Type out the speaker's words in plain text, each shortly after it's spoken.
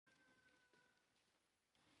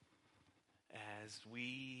as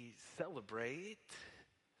we celebrate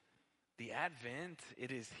the Advent,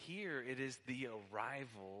 it is here, it is the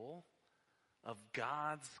arrival of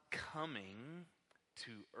God's coming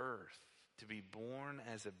to earth to be born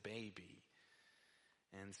as a baby.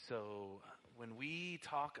 And so when we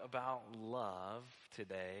talk about love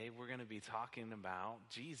today, we're going to be talking about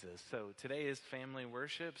Jesus. So today is family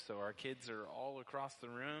worship, so our kids are all across the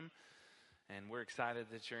room. And we're excited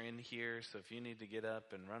that you're in here. So if you need to get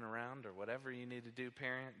up and run around or whatever you need to do,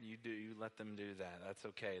 parent, you let them do that. That's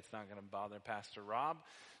okay. It's not going to bother Pastor Rob.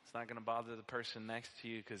 It's not going to bother the person next to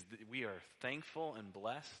you because we are thankful and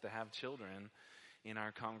blessed to have children in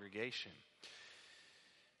our congregation.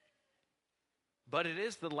 But it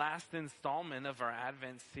is the last installment of our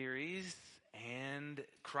Advent series, and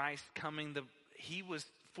Christ coming, he was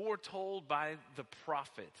foretold by the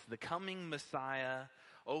prophets, the coming Messiah.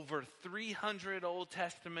 Over 300 Old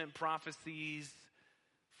Testament prophecies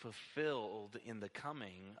fulfilled in the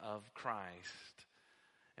coming of Christ.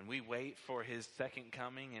 And we wait for his second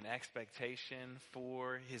coming in expectation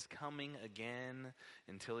for his coming again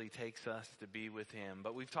until he takes us to be with him.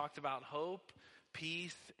 But we've talked about hope,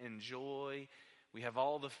 peace, and joy. We have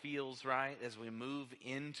all the feels right as we move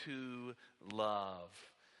into love.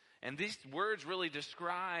 And these words really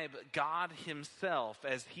describe God himself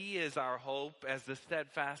as he is our hope, as the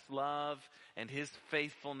steadfast love and his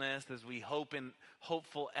faithfulness as we hope in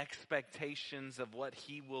hopeful expectations of what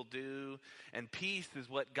he will do. And peace is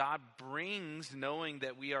what God brings, knowing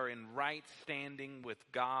that we are in right standing with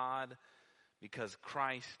God because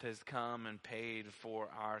Christ has come and paid for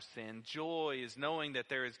our sin. Joy is knowing that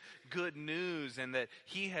there is good news and that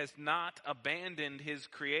he has not abandoned his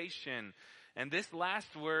creation. And this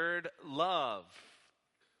last word, love,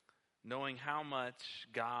 knowing how much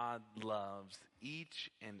God loves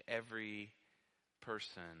each and every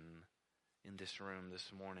person in this room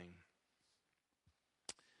this morning.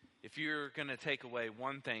 If you're going to take away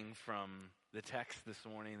one thing from the text this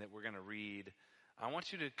morning that we're going to read, I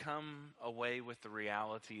want you to come away with the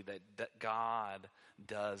reality that God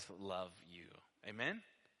does love you. Amen?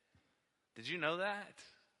 Did you know that?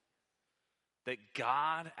 That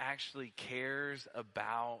God actually cares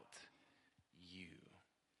about you.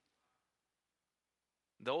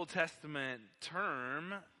 The Old Testament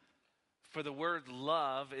term for the word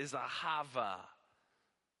love is ahava.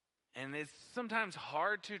 And it's sometimes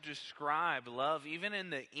hard to describe love, even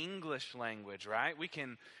in the English language, right? We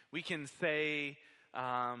can say,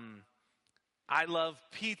 I love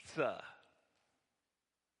pizza.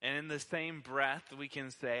 And in the same breath, we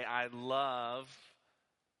can say, I love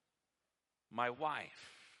my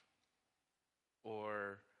wife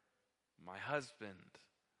or my husband,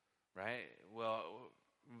 right? Well,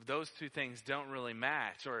 those two things don't really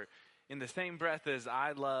match. Or in the same breath as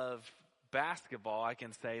I love basketball, I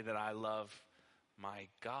can say that I love my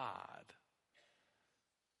God.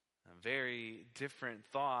 Very different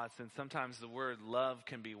thoughts, and sometimes the word love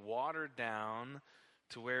can be watered down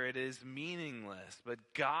to where it is meaningless. But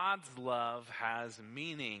God's love has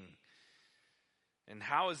meaning. And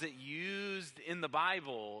how is it used in the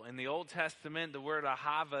Bible? In the Old Testament, the word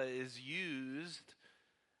ahava is used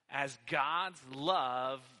as God's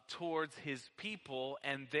love towards his people,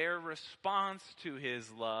 and their response to his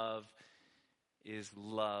love is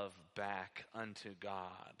love back unto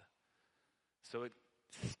God. So it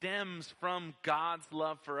stems from God's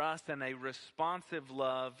love for us and a responsive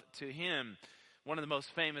love to him. One of the most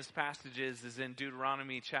famous passages is in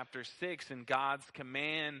Deuteronomy chapter 6, and God's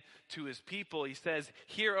command to his people. He says,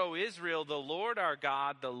 "Hear, O Israel, the Lord our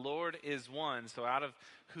God, the Lord is one." So out of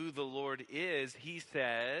who the Lord is, he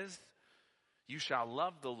says, you shall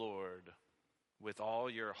love the Lord with all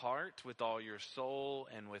your heart, with all your soul,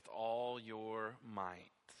 and with all your might.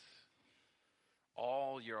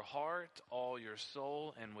 All your heart, all your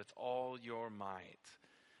soul, and with all your might.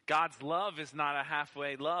 God's love is not a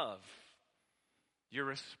halfway love. Your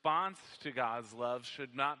response to God's love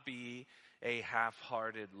should not be a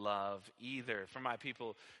half-hearted love either. For my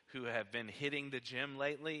people who have been hitting the gym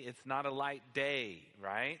lately, it's not a light day,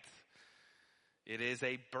 right? It is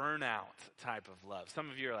a burnout type of love. Some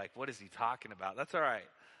of you are like, what is he talking about? That's all right.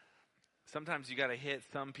 Sometimes you got to hit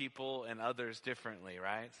some people and others differently,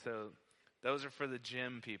 right? So those are for the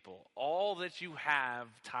gym people. All that you have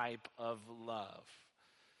type of love.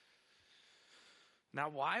 Now,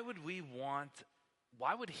 why would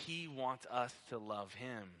he want us to love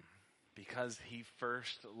him? Because he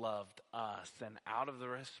first loved us, and out of the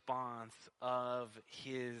response of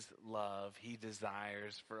his love, he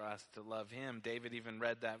desires for us to love him. David even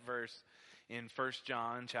read that verse in 1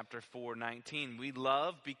 John chapter 4:19. We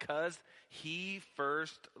love because he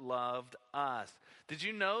first loved us. Did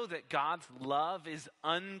you know that God's love is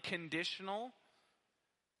unconditional?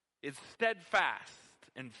 It's steadfast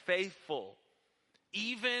and faithful,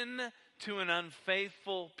 even to an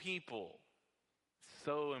unfaithful people. It's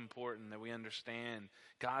so important that we understand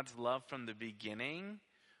God's love from the beginning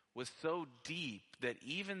was so deep that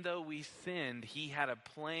even though we sinned, he had a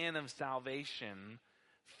plan of salvation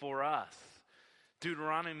for us.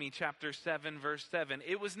 Deuteronomy chapter 7 verse 7.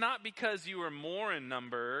 It was not because you were more in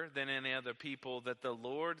number than any other people that the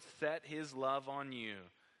Lord set his love on you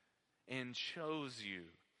and chose you.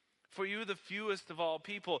 For you the fewest of all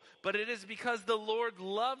people, but it is because the Lord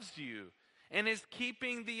loves you and is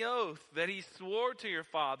keeping the oath that he swore to your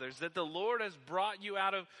fathers, that the Lord has brought you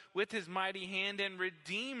out of with his mighty hand and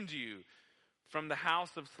redeemed you from the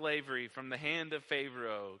house of slavery, from the hand of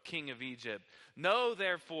Pharaoh, king of Egypt. Know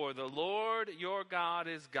therefore the Lord your God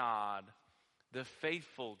is God, the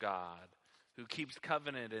faithful God, who keeps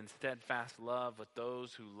covenant and steadfast love with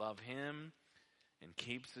those who love him and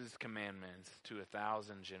keeps his commandments to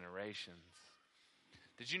 1,000 generations.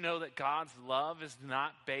 Did you know that God's love is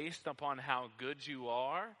not based upon how good you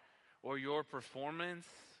are or your performance?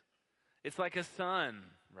 It's like a son,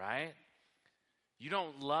 right? You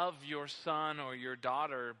don't love your son or your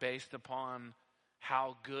daughter based upon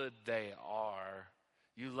how good they are.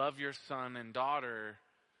 You love your son and daughter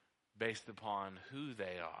based upon who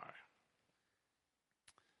they are.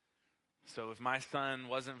 So if my son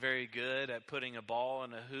wasn't very good at putting a ball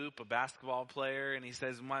in a hoop, a basketball player, and he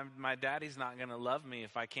says, my daddy's not going to love me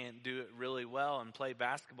if I can't do it really well and play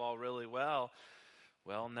basketball really well.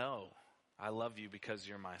 Well, no. I love you because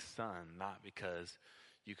you're my son, not because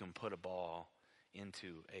you can put a ball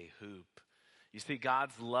into a hoop. You see,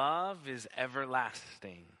 God's love is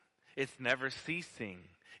everlasting. It's never ceasing.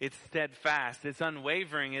 It's steadfast. It's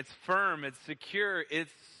unwavering. It's firm. It's secure.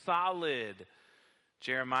 It's solid.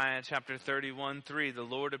 Jeremiah chapter 31:3, the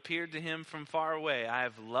Lord appeared to him from far away. I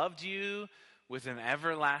have loved you with an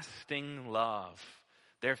everlasting love.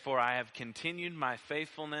 Therefore, I have continued my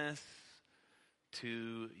faithfulness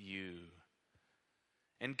to you.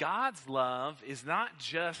 And God's love is not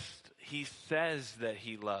just he says that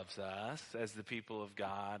he loves us as the people of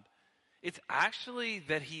God. It's actually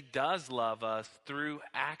that he does love us through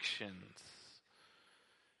actions.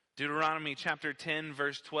 Deuteronomy chapter 10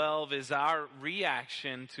 verse 12 is our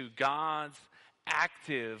reaction to God's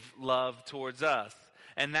active love towards us.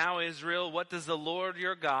 And now, Israel, what does the Lord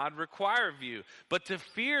your God require of you? But to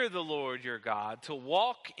fear the Lord your God, to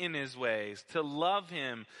walk in his ways, to love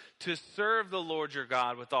him, to serve the Lord your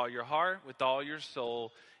God with all your heart, with all your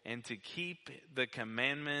soul, and to keep the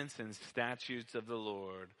commandments and statutes of the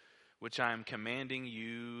Lord, which I am commanding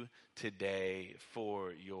you today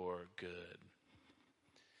for your good.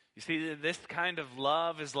 You see, this kind of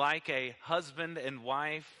love is like a husband and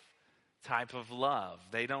wife type of love.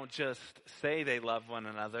 They don't just say they love one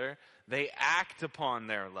another, they act upon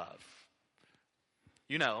their love.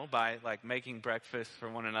 You know, by like making breakfast for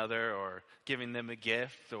one another or giving them a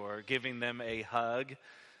gift or giving them a hug.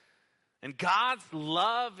 And God's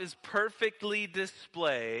love is perfectly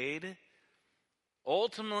displayed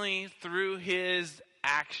ultimately through his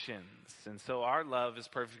actions. And so our love is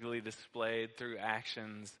perfectly displayed through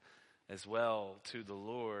actions as well to the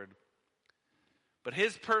Lord. But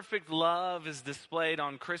his perfect love is displayed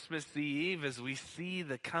on Christmas Eve as we see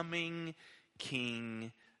the coming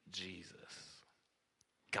King Jesus.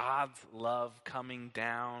 God's love coming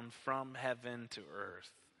down from heaven to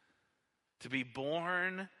earth to be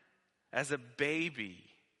born as a baby,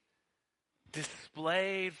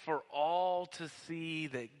 displayed for all to see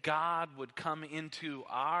that God would come into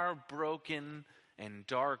our broken and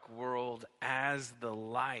dark world as the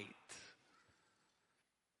light.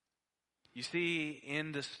 You see,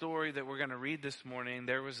 in the story that we're going to read this morning,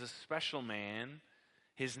 there was a special man.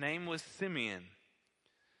 His name was Simeon.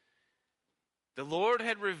 The Lord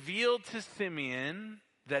had revealed to Simeon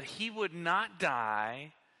that he would not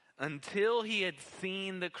die until he had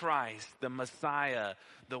seen the Christ, the Messiah,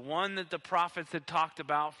 the one that the prophets had talked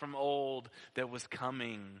about from old that was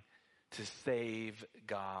coming to save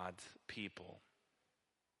God's people.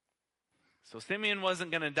 So Simeon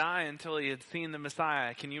wasn't going to die until he had seen the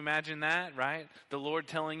Messiah. Can you imagine that, right? The Lord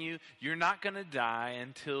telling you, you're not going to die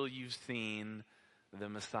until you've seen the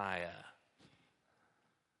Messiah.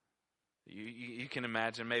 You can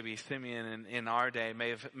imagine maybe Simeon in our day may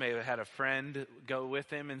have had a friend go with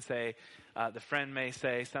him and say, the friend may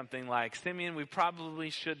say something like, Simeon, we probably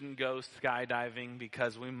shouldn't go skydiving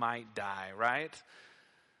because we might die, right?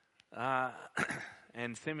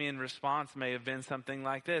 And Simeon's response may have been something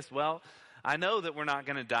like this. Well, I know that we're not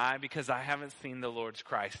going to die because I haven't seen the Lord's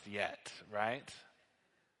Christ yet, right?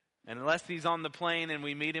 And unless he's on the plane and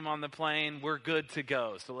we meet him on the plane, we're good to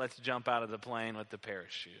go. So let's jump out of the plane with the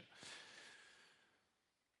parachute.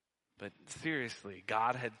 But seriously,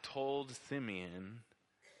 God had told Simeon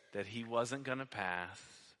that he wasn't going to pass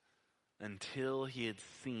until he had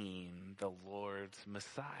seen the Lord's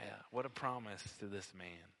Messiah. What a promise to this man.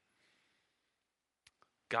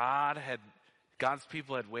 God's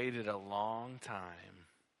people had waited a long time.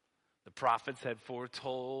 The prophets had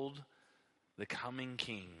foretold the coming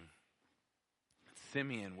king.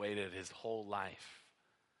 Simeon waited his whole life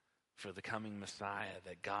for the coming Messiah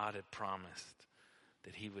that God had promised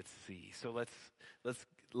that he would see. So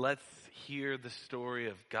let's hear the story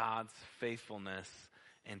of God's faithfulness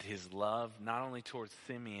and his love, not only towards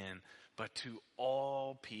Simeon, but to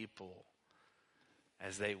all people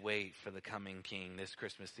as they wait for the coming king this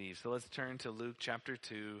Christmas Eve. So let's turn to Luke chapter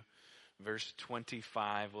 2, verse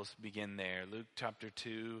 25. We'll begin there. Luke chapter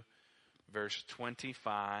 2, verse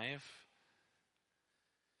 25.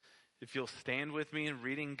 If you'll stand with me in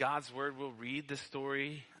reading God's word, we'll read the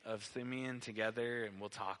story of Simeon together and we'll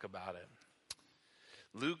talk about it.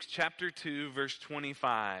 Luke chapter 2, verse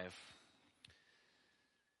 25.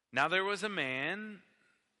 Now there was a man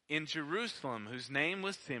in Jerusalem whose name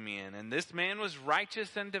was Simeon, and this man was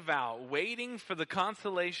righteous and devout, waiting for the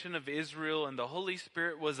consolation of Israel, and the Holy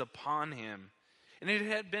Spirit was upon him. And it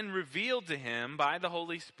had been revealed to him by the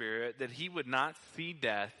Holy Spirit that he would not see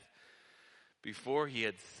death before he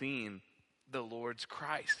had seen the Lord's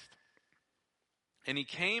Christ. And he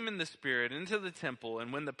came in the Spirit into the temple,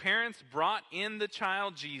 and when the parents brought in the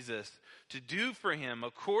child Jesus to do for him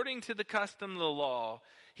according to the custom of the law,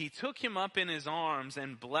 he took him up in his arms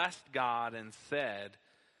and blessed God and said,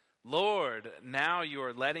 Lord, now you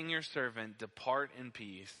are letting your servant depart in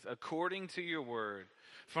peace, according to your word.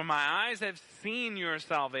 For my eyes have seen your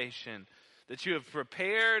salvation, that you have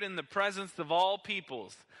prepared in the presence of all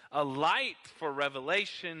peoples, a light for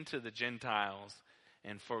revelation to the Gentiles,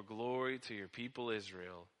 and for glory to your people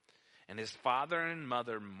Israel. And his father and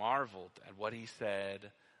mother marveled at what he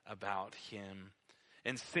said about him.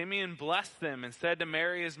 And Simeon blessed them and said to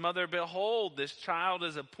Mary his mother, Behold, this child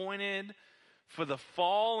is appointed for the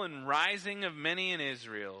fall and rising of many in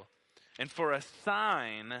Israel, and for a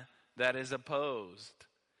sign that is opposed.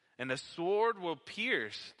 And a sword will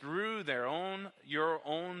pierce through your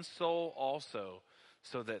own soul also,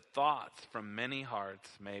 so that thoughts from many hearts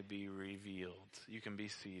may be revealed. You can be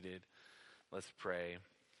seated. Let's pray.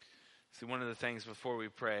 See, one of the things before we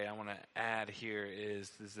pray I want to add here is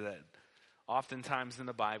that oftentimes in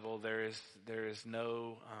the Bible there is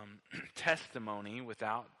no testimony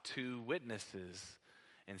without two witnesses.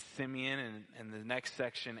 And Simeon and the next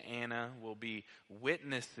section, Anna, will be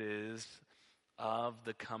witnesses of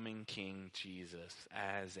the coming King Jesus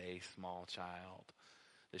as a small child.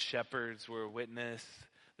 The shepherds were a witness.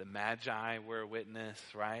 The Magi were a witness,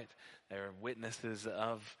 right? They're witnesses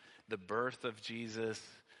of the birth of Jesus.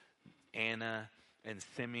 Anna and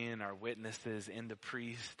Simeon are witnesses in the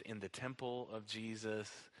priest, in the temple of Jesus.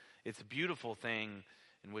 It's a beautiful thing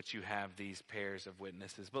in which you have these pairs of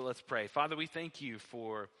witnesses. But let's pray. Father, we thank you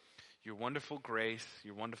for your wonderful grace,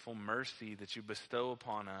 your wonderful mercy that you bestow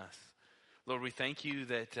upon us. Lord, we thank you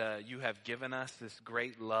that you have given us this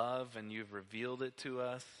great love and you've revealed it to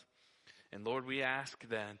us. And Lord, we ask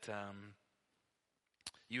that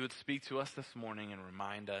you would speak to us this morning and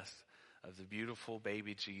remind us of the beautiful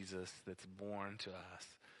baby Jesus that's born to us.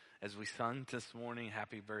 As we sung this morning,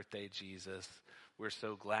 Happy Birthday, Jesus, we're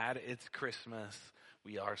so glad it's Christmas.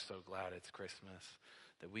 We are so glad it's Christmas,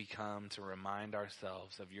 that we come to remind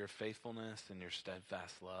ourselves of your faithfulness and your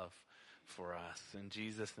steadfast love for us. In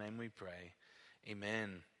Jesus' name we pray.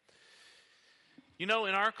 Amen. You know,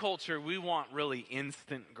 in our culture, we want really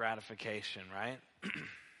instant gratification, right?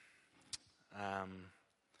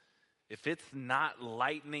 If it's not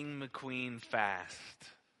Lightning McQueen fast,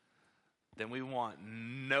 then we want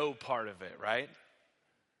no part of it, right?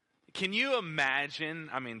 Can you imagine,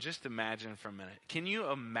 just imagine for a minute. Can you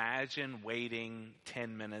imagine waiting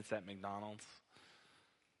 10 minutes at McDonald's?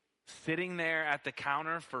 Sitting there at the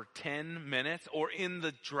counter for 10 minutes or in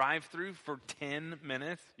the drive-thru for 10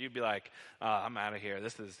 minutes? You'd be like, I'm out of here.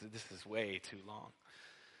 This is way too long.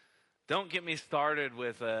 Don't get me started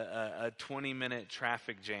with a 20-minute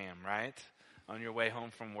traffic jam, right? On your way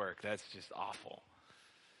home from work. That's just awful.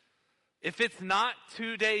 If it's not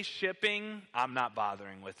 2-day shipping, I'm not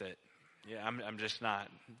bothering with it. Yeah, I'm just not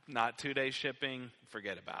 2-day shipping.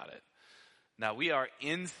 Forget about it. Now, we are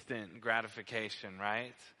instant gratification,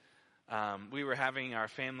 right? We were having our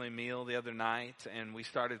family meal the other night, and we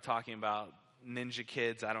started talking about Ninja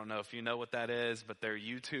Kids. I don't know if you know what that is, but they're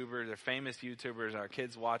YouTubers. They're famous YouTubers. Our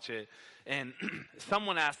kids watch it. And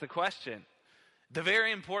someone asked the question, the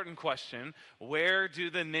very important question, where do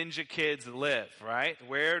the Ninja Kids live, right?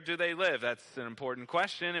 Where do they live? That's an important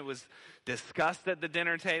question. It was discussed at the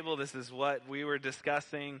dinner table. This is what we were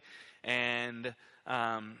discussing. And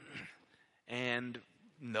no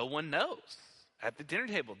one knows at the dinner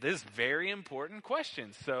table this very important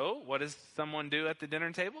question. So what does someone do at the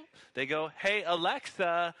dinner table? They go, hey,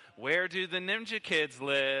 Alexa, where do the Ninja Kids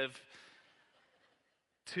live?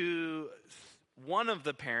 To one of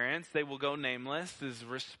the parents, they will go nameless, his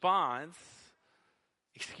response,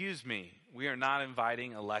 excuse me, we are not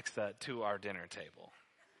inviting Alexa to our dinner table.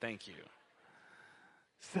 Thank you.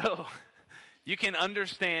 So you can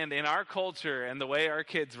understand in our culture and the way our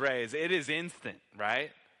kids raise, it is instant, right?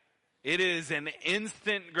 It is an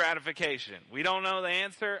instant gratification. We don't know the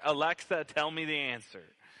answer. Alexa, tell me the answer.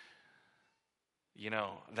 You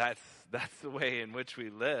know, that's the way in which we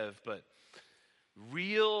live. But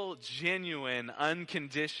real, genuine,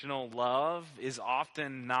 unconditional love is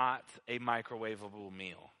often not a microwavable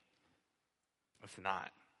meal. It's not.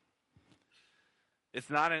 It's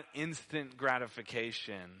not an instant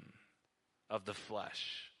gratification of the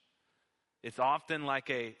flesh. It's often like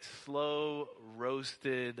a slow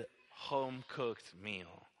roasted, home-cooked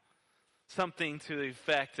meal. Something to the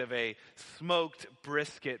effect of a smoked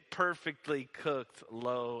brisket, perfectly cooked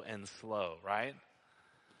low and slow, right?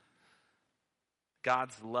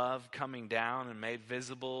 God's love coming down and made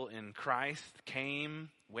visible in Christ came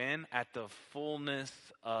when? At the fullness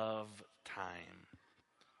of time.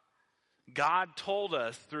 God told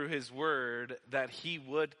us through his word that he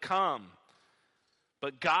would come.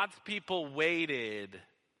 But God's people waited,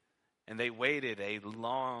 and they waited a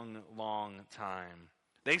long, long time.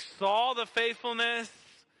 They saw the faithfulness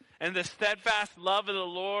and the steadfast love of the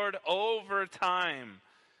Lord over time.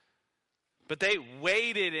 But they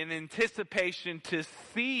waited in anticipation to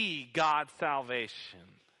see God's salvation,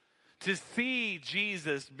 to see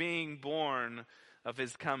Jesus being born of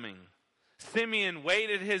his coming. Simeon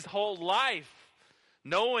waited his whole life,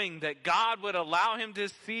 knowing that God would allow him to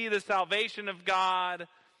see the salvation of God.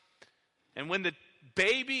 And when the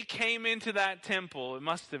baby came into that temple, it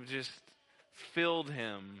must have just filled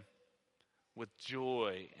him with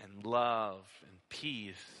joy and love and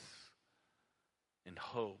peace and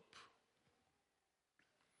hope.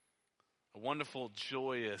 A wonderful,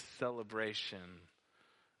 joyous celebration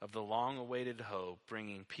of the long-awaited hope,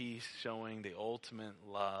 bringing peace, showing the ultimate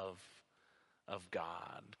love of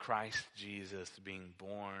God. Christ Jesus being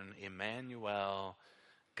born, Emmanuel,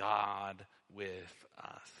 God with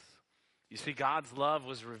us. You see, God's love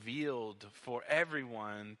was revealed for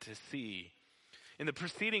everyone to see. In the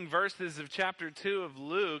preceding verses of chapter 2 of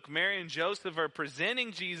Luke, Mary and Joseph are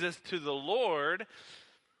presenting Jesus to the Lord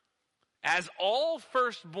as all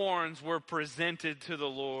firstborns were presented to the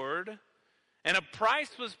Lord, and a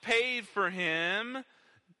price was paid for him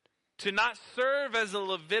to not serve as a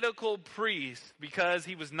Levitical priest because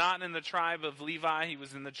he was not in the tribe of Levi, he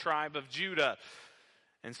was in the tribe of Judah.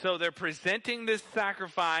 And so they're presenting this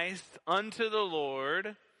sacrifice unto the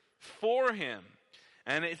Lord for him.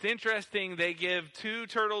 And it's interesting, they give 2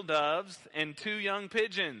 turtle doves and 2 young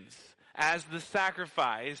pigeons as the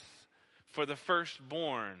sacrifice for the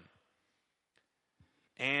firstborn.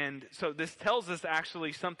 And so this tells us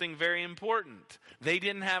actually something very important. They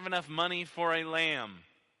didn't have enough money for a lamb.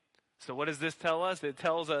 So what does this tell us? It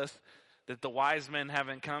tells us that the wise men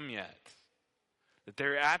haven't come yet. That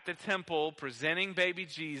they're at the temple presenting baby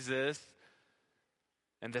Jesus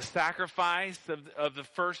and the sacrifice of the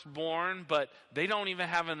firstborn, but they don't even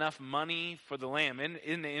have enough money for the lamb.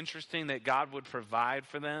 Isn't it interesting that God would provide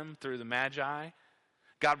for them through the Magi?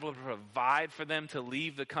 God would provide for them to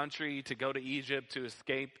leave the country, to go to Egypt, to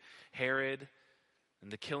escape Herod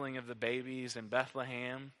and the killing of the babies in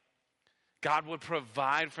Bethlehem. God would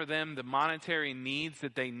provide for them the monetary needs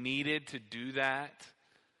that they needed to do that.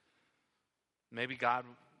 Maybe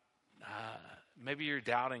maybe you're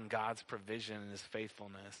doubting God's provision and his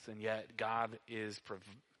faithfulness, and yet God is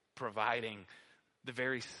providing the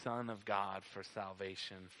very Son of God for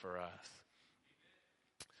salvation for us.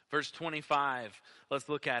 Verse 25, let's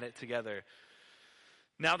look at it together.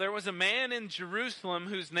 Now there was a man in Jerusalem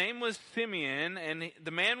whose name was Simeon, and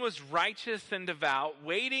the man was righteous and devout,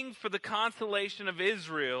 waiting for the consolation of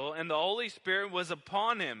Israel, and the Holy Spirit was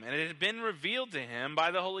upon him. And it had been revealed to him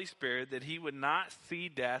by the Holy Spirit that he would not see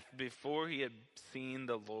death before he had seen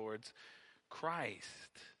the Lord's Christ.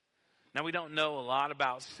 Now we don't know a lot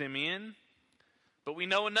about Simeon, but we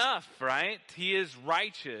know enough, right? He is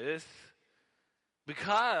righteous.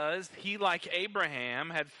 Because he, like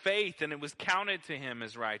Abraham, had faith and it was counted to him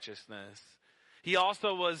as righteousness. He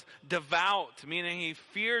also was devout, meaning he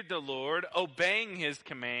feared the Lord, obeying his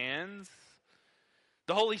commands.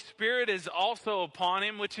 The Holy Spirit is also upon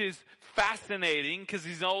him, which is fascinating because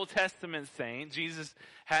he's an Old Testament saint. Jesus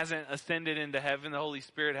hasn't ascended into heaven. The Holy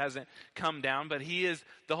Spirit hasn't come down, but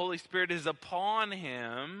the Holy Spirit is upon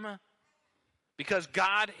him because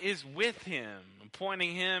God is with him,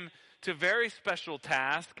 appointing him to a very special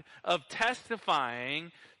task of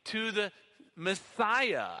testifying to the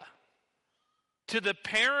Messiah, to the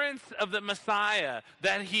parents of the Messiah,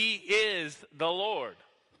 that he is the Lord.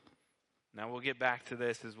 Now we'll get back to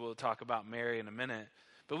this as we'll talk about Mary in a minute.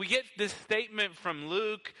 But we get this statement from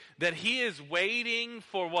Luke that he is waiting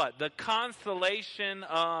for what? The consolation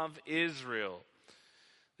of Israel.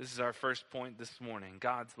 This is our first point this morning.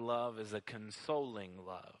 God's love is a consoling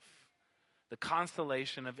love. The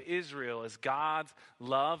consolation of Israel is God's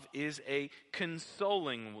love is a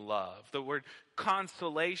consoling love. The word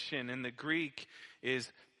consolation in the Greek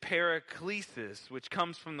is paraklesis, which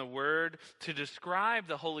comes from the word to describe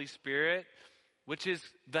the Holy Spirit, which is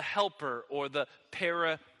the helper or the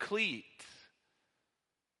paraclete.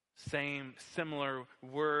 Similar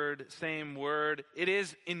word, same word. It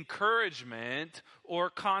is encouragement or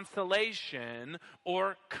consolation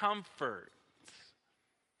or comfort.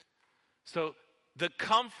 So the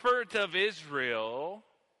comfort of Israel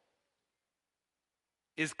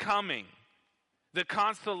is coming. The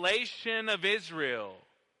consolation of Israel,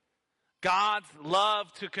 God's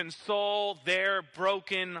love to console their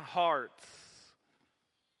broken hearts,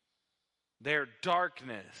 their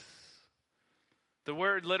darkness. The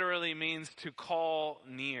word literally means to call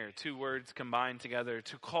near. Two words combined together,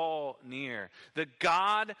 to call near. The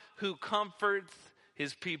God who comforts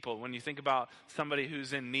his people. When you think about somebody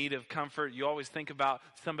who's in need of comfort, you always think about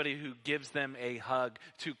somebody who gives them a hug,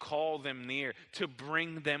 to call them near, to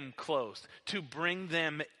bring them close, to bring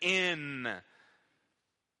them in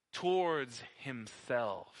towards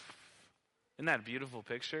himself. Isn't that a beautiful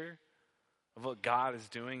picture of what God is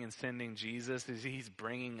doing in sending Jesus? Is he's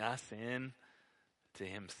bringing us in to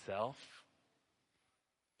himself.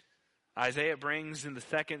 Isaiah brings in the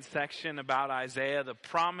second section about Isaiah the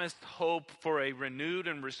promised hope for a renewed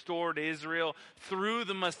and restored Israel through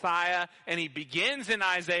the Messiah. And he begins in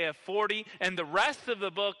Isaiah 40, and the rest of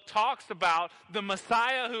the book talks about the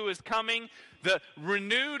Messiah who is coming, the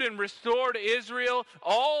renewed and restored Israel,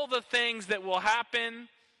 all the things that will happen.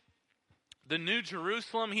 The New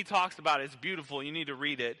Jerusalem, he talks about it. It's beautiful. You need to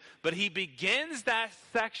read it. But he begins that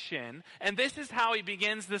section, and this is how he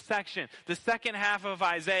begins the section. The second half of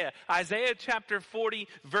Isaiah. Isaiah chapter 40,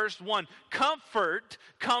 verse 1. Comfort,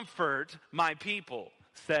 comfort my people,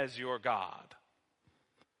 says your God.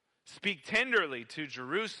 Speak tenderly to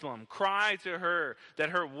Jerusalem. Cry to her that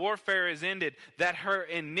her warfare is ended, that her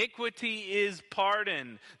iniquity is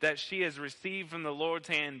pardoned, that she has received from the Lord's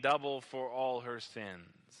hand double for all her sins.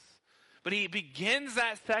 But he begins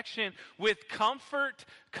that section with comfort,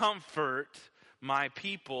 comfort my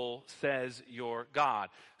people, says your God.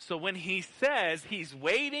 So when he says he's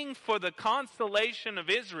waiting for the consolation of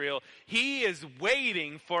Israel, he is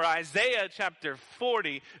waiting for Isaiah chapter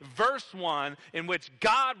 40, verse 1, in which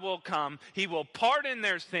God will come, he will pardon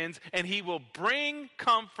their sins, and he will bring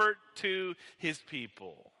comfort to his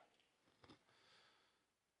people.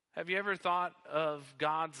 Have you ever thought of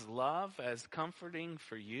God's love as comforting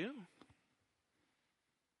for you?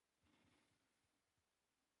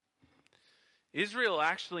 Israel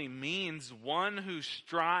actually means one who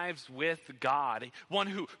strives with God, one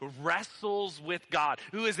who wrestles with God,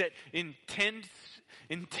 who is at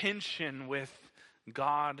intention with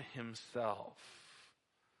God himself.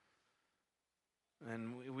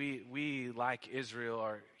 And we like Israel,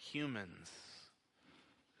 are humans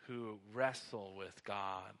who wrestle with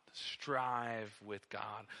God, strive with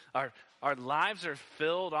God. Our lives are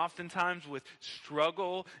filled oftentimes with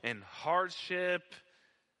struggle and hardship.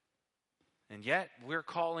 And yet we're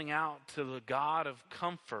calling out to the God of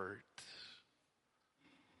comfort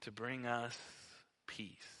to bring us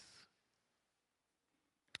peace.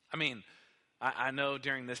 I mean, I know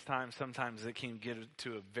during this time sometimes it can get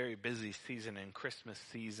to a very busy season and Christmas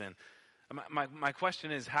season. My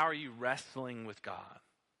question is, how are you wrestling with God?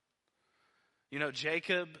 You know,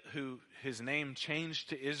 Jacob, who his name changed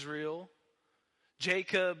to Israel,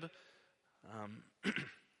 Jacob,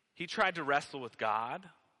 he tried to wrestle with God.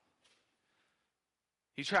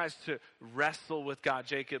 He tries to wrestle with God.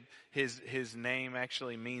 Jacob, his name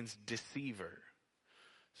actually means deceiver.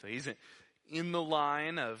 So he's in the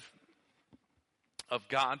line of of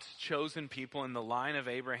God's chosen people in the line of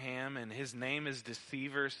Abraham, and his name is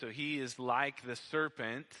Deceiver, so he is like the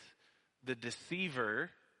serpent, the deceiver.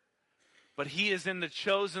 But he is in the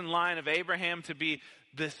chosen line of Abraham to be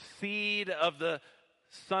the seed of the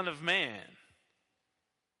Son of Man,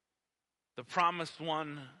 the promised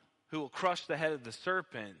one who will crush the head of the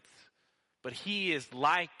serpent. But he is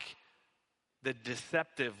like the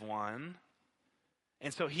deceptive one.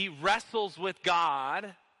 And so he wrestles with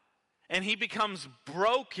God, and he becomes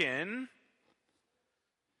broken,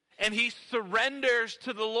 and he surrenders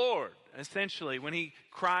to the Lord. Essentially, when he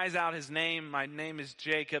cries out his name, my name is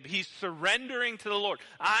Jacob, he's surrendering to the Lord.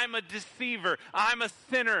 I'm a deceiver. I'm a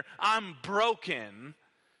sinner. I'm broken.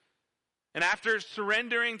 And after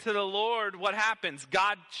surrendering to the Lord, what happens?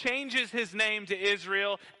 God changes his name to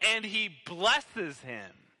Israel, and he blesses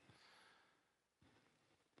him.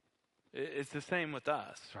 It's the same with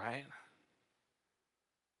us, right?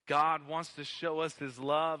 God wants to show us his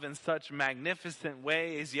love in such magnificent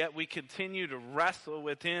ways, yet we continue to wrestle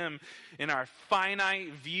with him in our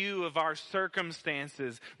finite view of our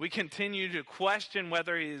circumstances. We continue to question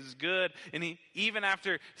whether he is good, and even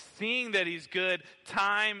after seeing that he's good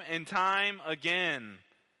time and time again.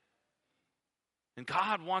 And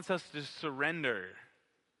God wants us to surrender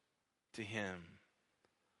to him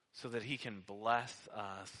so that he can bless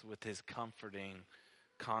us with his comforting,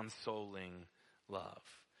 consoling love.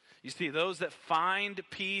 You see, those that find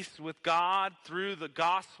peace with God through the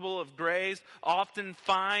gospel of grace often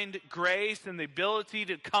find grace and the ability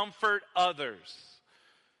to comfort others.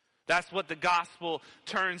 That's what the gospel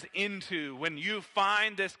turns into. When you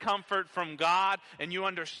find this comfort from God and you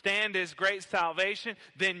understand his great salvation,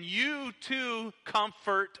 then you too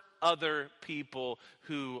comfort other people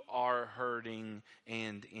who are hurting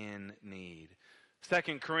and in need.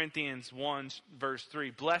 2 Corinthians 1 verse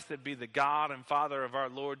 3, blessed be the God and Father of our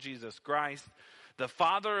Lord Jesus Christ, the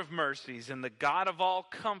Father of mercies and the God of all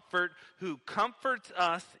comfort, who comforts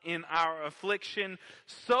us in our affliction,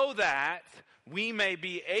 so that we may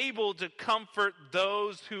be able to comfort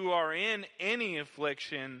those who are in any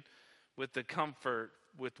affliction with the comfort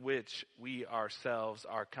with which we ourselves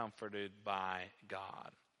are comforted by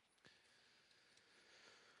God.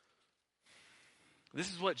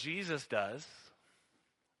 This is what Jesus does.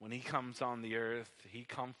 When he comes on the earth, he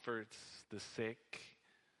comforts the sick,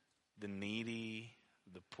 the needy,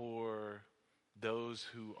 the poor, those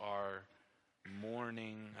who are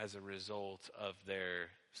mourning as a result of their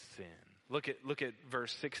sin. Look at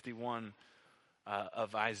verse 61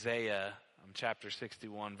 of Isaiah, chapter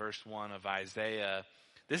 61, verse 1 of Isaiah.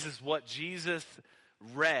 This is what Jesus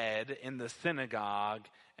read in the synagogue,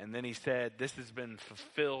 and then he said, this has been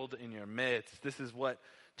fulfilled in your midst. This is what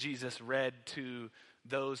Jesus read to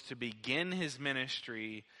those to begin his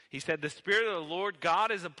ministry. He said, the Spirit of the Lord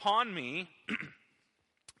God is upon me,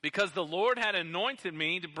 because the Lord had anointed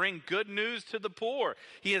me to bring good news to the poor.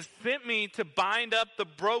 He has sent me to bind up the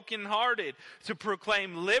brokenhearted, to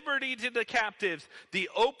proclaim liberty to the captives, the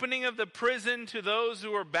opening of the prison to those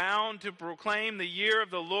who are bound, to proclaim the year of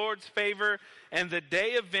the Lord's favor and the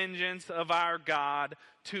day of vengeance of our God,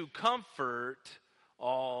 to comfort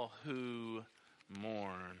all who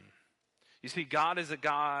mourn. You see, God is a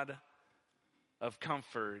God of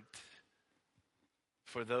comfort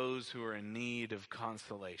for those who are in need of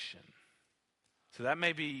consolation. So that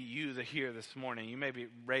may be you here this morning. You may be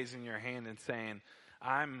raising your hand and saying,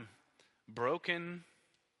 I'm broken.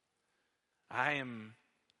 I am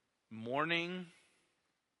mourning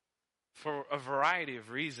for a variety of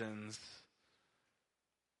reasons.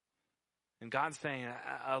 And God's saying,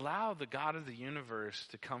 allow the God of the universe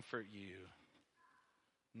to comfort you,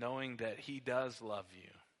 knowing that he does love you.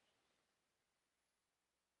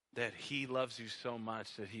 That he loves you so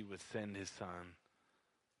much that he would send his son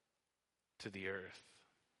to the earth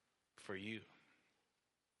for you.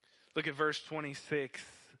 Look at verse 26.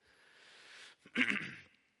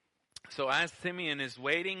 So as Simeon is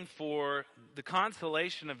waiting for the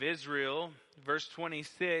consolation of Israel, verse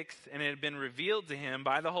 26, and it had been revealed to him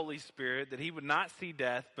by the Holy Spirit that he would not see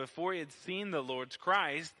death before he had seen the Lord's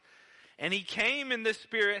Christ, and he came in the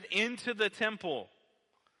Spirit into the temple.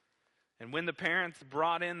 And when the parents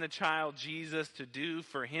brought in the child Jesus to do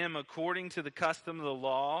for him according to the custom of the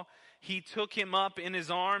law, he took him up in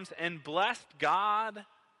his arms and blessed God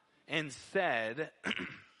and said,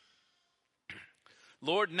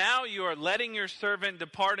 Lord, now you are letting your servant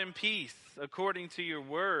depart in peace according to your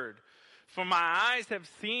word. For my eyes have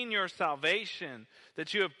seen your salvation,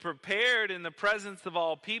 that you have prepared in the presence of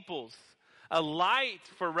all peoples, a light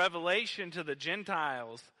for revelation to the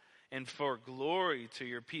Gentiles, and for glory to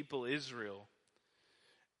your people Israel.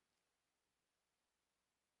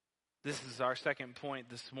 This is our second point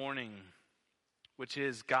this morning, which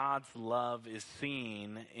is God's love is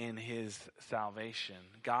seen in his salvation.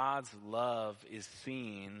 God's love is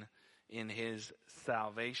seen in his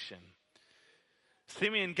salvation.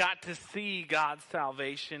 Simeon got to see God's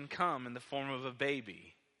salvation come in the form of a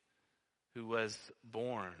baby who was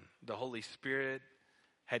born. The Holy Spirit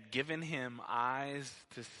had given him eyes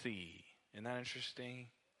to see. Isn't that interesting?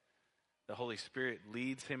 The Holy Spirit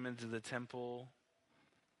leads him into the temple.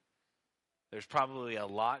 There's probably a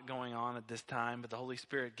lot going on at this time, but the Holy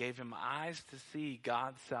Spirit gave him eyes to see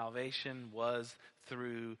God's salvation was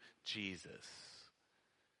through Jesus.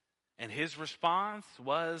 And his response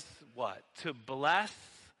was what? To bless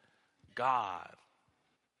God.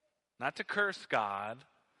 Not to curse God,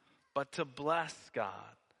 but to bless God.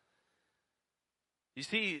 You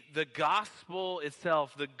see, the gospel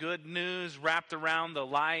itself, the good news wrapped around the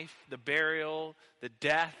life, the burial, the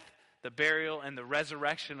death, the burial, and the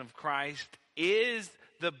resurrection of Christ is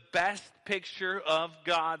the best picture of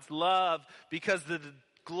God's love, because the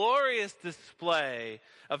glorious display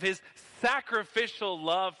of his sacrificial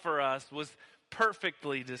love for us was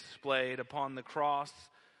perfectly displayed upon the cross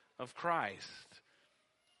of Christ.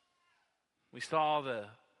 We saw the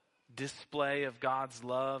display of God's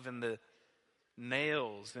love in the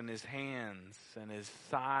nails in his hands and his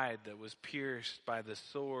side that was pierced by the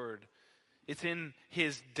sword. It's in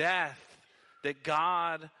his death that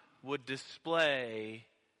God would display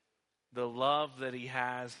the love that he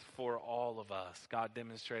has for all of us. God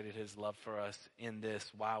demonstrated his love for us in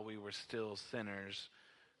this: while we were still sinners,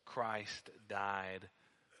 Christ died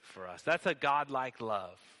for us. That's a God-like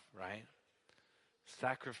love, right?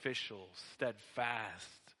 Sacrificial, steadfast,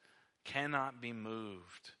 cannot be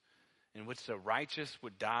moved, in which the righteous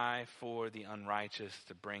would die for the unrighteous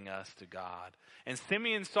to bring us to God. And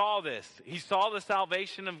Simeon saw this. He saw the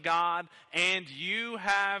salvation of God, and you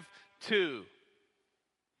have too.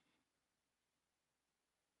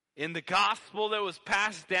 In the gospel that was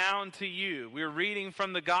passed down to you, we're reading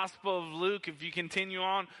from the Gospel of Luke. If you continue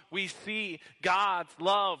on, we see God's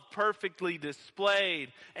love perfectly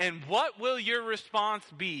displayed. And what will your response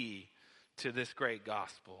be to this great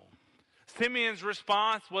gospel? Simeon's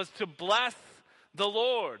response was to bless the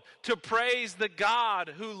Lord, to praise the God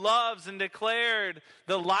who loves and declared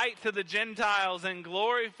the light to the Gentiles and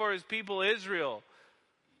glory for his people Israel.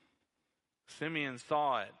 Simeon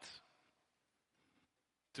saw it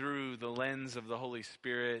through the lens of the Holy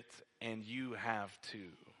Spirit, and you have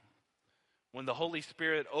too. When the Holy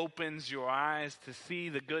Spirit opens your eyes to see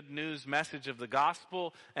the good news message of the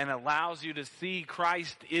gospel and allows you to see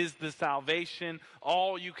Christ is the salvation,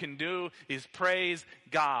 all you can do is praise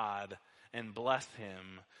God and bless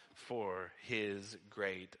him for his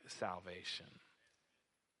great salvation.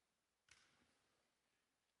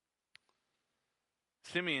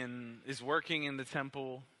 Simeon is working in the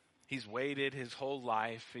temple. He's waited his whole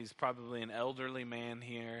life. He's probably an elderly man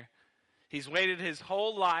here. He's waited his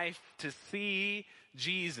whole life to see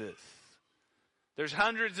Jesus. There's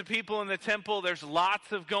hundreds of people in the temple. There's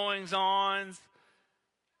lots of goings-ons.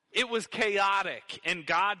 It was chaotic, and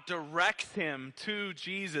God directs him to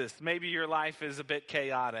Jesus. Maybe your life is a bit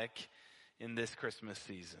chaotic in this Christmas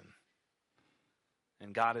season.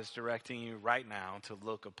 And God is directing you right now to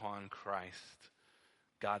look upon Christ,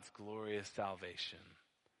 God's glorious salvation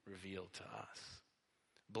revealed to us.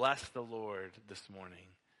 Bless the Lord this morning.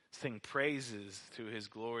 Sing praises to his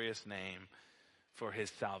glorious name, for his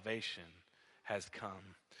salvation has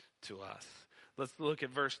come to us. Let's look at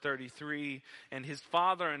verse 33. And his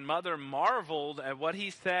father and mother marveled at what he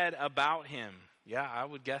said about him. Yeah, I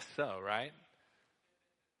would guess so, right?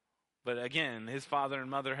 But again, his father and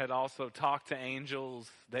mother had also talked to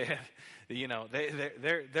angels. They had, they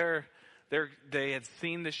had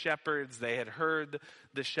seen the shepherds. They had heard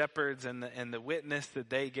the shepherds and the witness that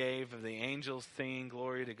they gave of the angels singing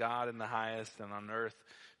glory to God in the highest, and on earth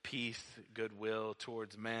peace, goodwill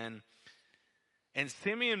towards men. And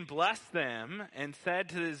Simeon blessed them and said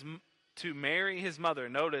to Mary his mother.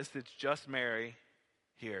 Notice it's just Mary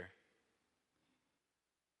here.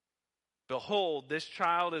 Behold, this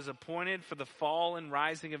child is appointed for the fall and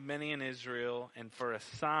rising of many in Israel, and for a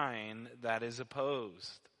sign that is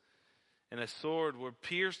opposed. And a sword will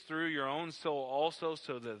pierce through your own soul also,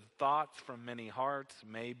 so that the thoughts from many hearts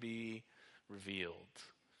may be revealed.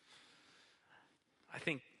 I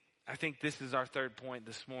think this is our third point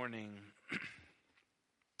this morning.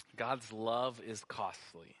 God's love is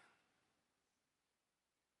costly.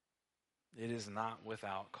 It is not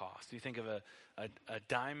without cost. You think of a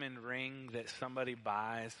diamond ring that somebody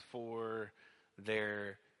buys for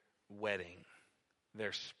their wedding,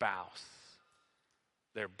 their spouse,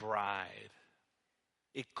 their bride.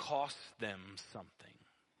 it costs them something.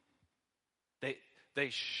 They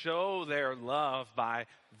show their love by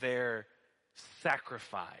their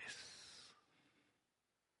sacrifice.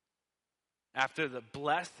 After the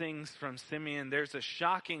blessings from Simeon, there's a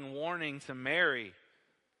shocking warning to Mary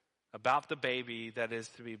about the baby that is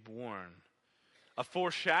to be born. A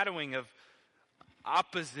foreshadowing of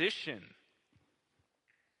opposition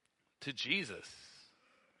to Jesus.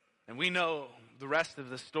 And we know the rest of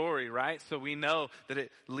the story, right? So we know that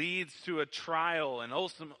it leads to a trial and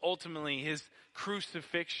ultimately his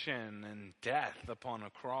crucifixion and death upon a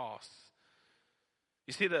cross.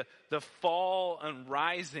 You see, the fall and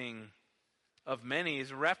rising of many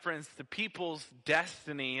is reference to people's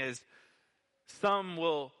destiny, as some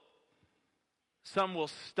will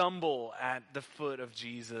stumble at the foot of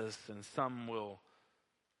Jesus, and some will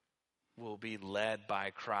be led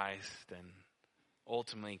by Christ and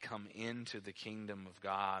ultimately come into the kingdom of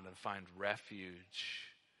God and find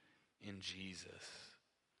refuge in Jesus.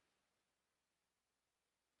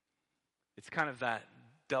 It's kind of that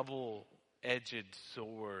double-edged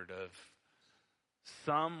sword of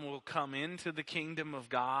some will come into the kingdom of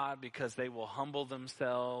God because they will humble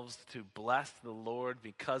themselves to bless the Lord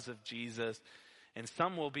because of Jesus. And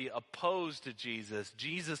some will be opposed to Jesus.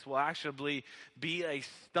 Jesus will actually be a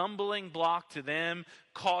stumbling block to them,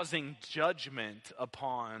 causing judgment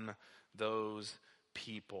upon those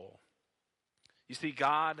people. You see,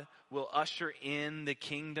 God will usher in the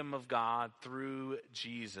kingdom of God through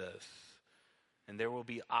Jesus. And there will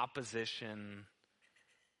be opposition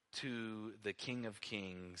to the King of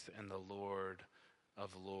Kings and the Lord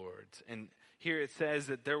of Lords. And here it says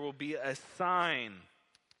that there will be a sign.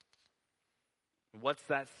 What's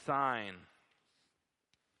that sign?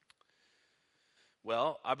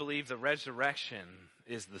 Well, I believe the resurrection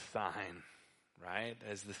is the sign, right?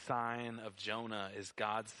 As the sign of Jonah is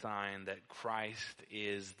God's sign that Christ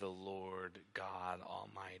is the Lord God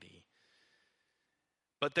Almighty.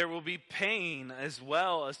 But there will be pain as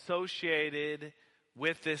well associated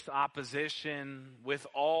with this opposition, with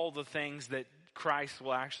all the things that Christ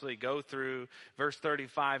will actually go through. Verse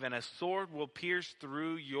 35, and a sword will pierce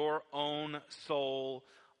through your own soul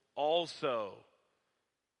also.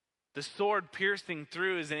 The sword piercing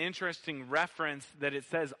through is an interesting reference that it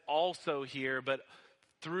says also here, but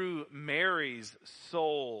through Mary's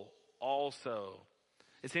soul also.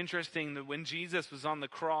 It's interesting that when Jesus was on the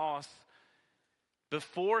cross,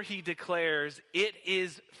 before he declares, "It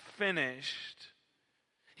is finished,"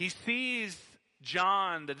 he sees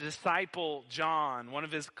John, the disciple John, one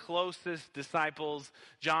of his closest disciples.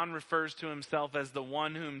 John refers to himself as the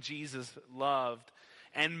one whom Jesus loved.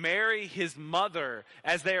 And Mary, his mother,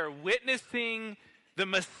 as they are witnessing the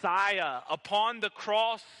Messiah upon the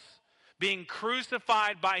cross, being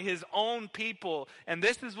crucified by his own people. And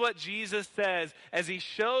this is what Jesus says as he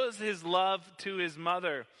shows his love to his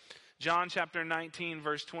mother. John chapter 19,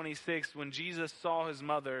 verse 26, when Jesus saw his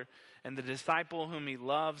mother and the disciple whom he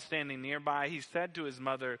loved standing nearby, he said to his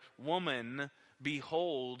mother, "Woman,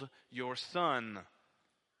 behold your son."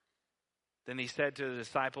 Then he said to the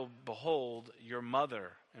disciple, "Behold your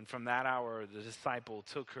mother." And from that hour, the disciple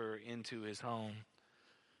took her into his home.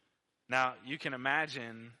 Now, you can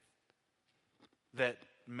imagine that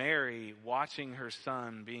Mary, watching her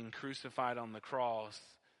son being crucified on the cross,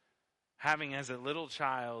 having as a little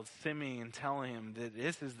child Simeon tell him that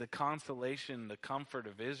this is the consolation, the comfort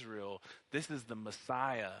of Israel. This is the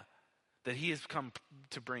Messiah, that he has come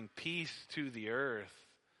to bring peace to the earth.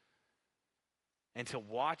 And to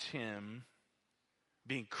watch him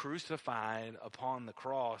being crucified upon the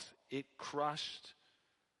cross, it crushed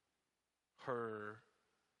her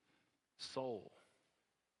soul.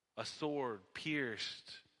 A sword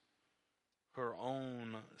pierced her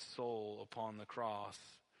own soul upon the cross.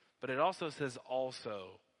 But it also says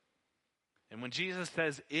also. And when Jesus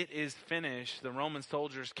says, "It is finished," the Roman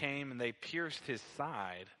soldiers came and they pierced his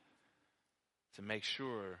side to make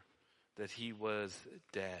sure that he was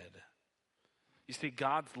dead. You see,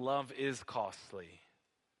 God's love is costly.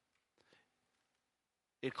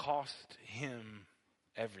 It cost him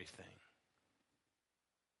everything.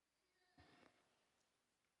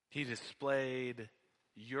 He displayed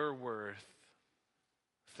your worth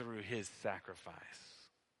through his sacrifice.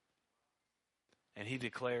 And he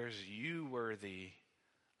declares you worthy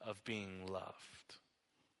of being loved.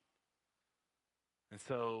 And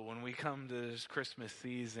so when we come to this Christmas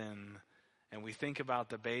season and we think about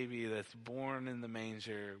the baby that's born in the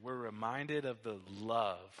manger, we're reminded of the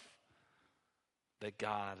love that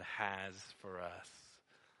God has for us.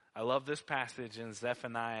 I love this passage in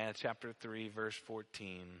Zephaniah chapter 3, verse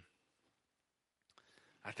 14.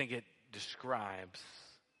 I think it describes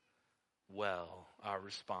well our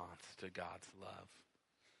response to God's love.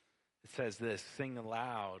 It says this, sing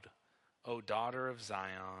aloud, O daughter of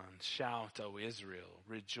Zion, shout, O Israel,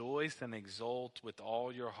 rejoice and exult with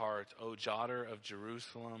all your heart, O daughter of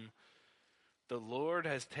Jerusalem. The Lord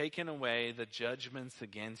has taken away the judgments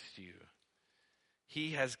against you.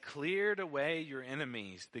 He has cleared away your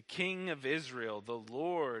enemies. The King of Israel, the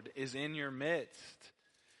Lord, is in your midst.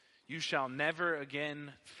 You shall never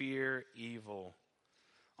again fear evil.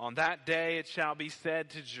 On that day it shall be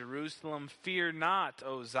said to Jerusalem, fear not,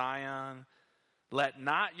 O Zion. Let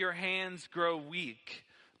not your hands grow weak.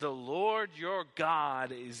 The Lord your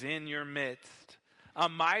God is in your midst, a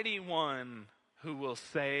mighty one who will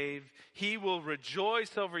save. He will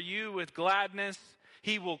rejoice over you with gladness.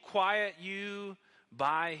 He will quiet you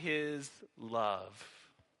by his love.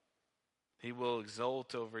 He will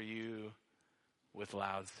exult over you with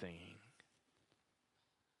loud singing.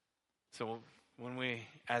 So when we,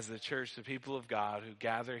 as the church, the people of God who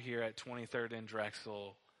gather here at 23rd and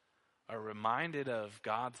Drexel, are reminded of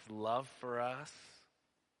God's love for us,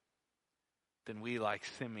 then we, like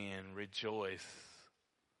Simeon, rejoice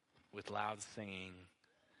with loud singing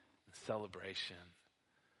and celebration.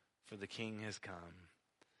 For the King has come,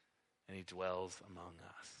 and he dwells among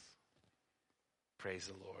us. Praise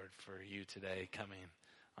the Lord for you today coming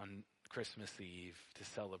on Christmas Eve to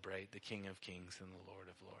celebrate the King of Kings and the Lord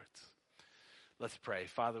of Lords. Let's pray.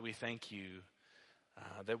 Father, we thank you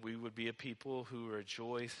that we would be a people who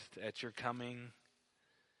rejoiced at your coming.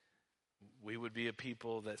 We would be a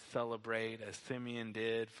people that celebrate as Simeon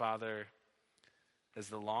did, Father, as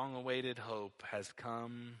the long-awaited hope has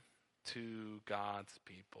come to God's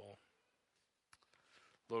people.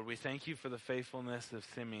 Lord, we thank you for the faithfulness of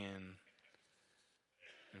Simeon.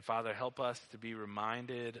 And Father, help us to be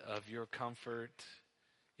reminded of your comfort,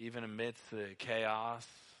 even amidst the chaos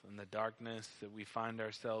and the darkness that we find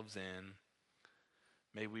ourselves in.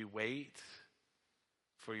 May we wait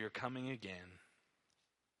for your coming again.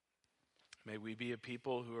 May we be a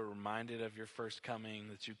people who are reminded of your first coming,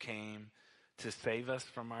 that you came to save us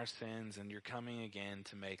from our sins, and you're coming again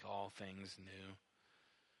to make all things new.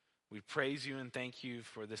 We praise you and thank you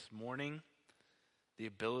for this morning, the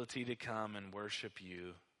ability to come and worship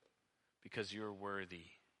you because you're worthy.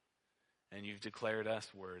 And you've declared us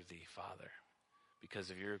worthy, Father, because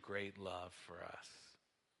of your great love for us.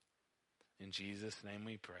 In Jesus' name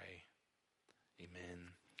we pray. Amen.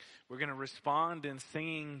 We're going to respond in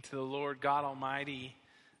singing to the Lord God Almighty,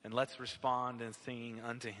 and let's respond in singing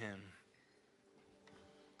unto him.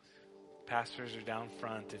 Pastors are down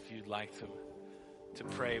front if you'd like to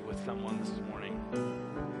pray with someone this morning.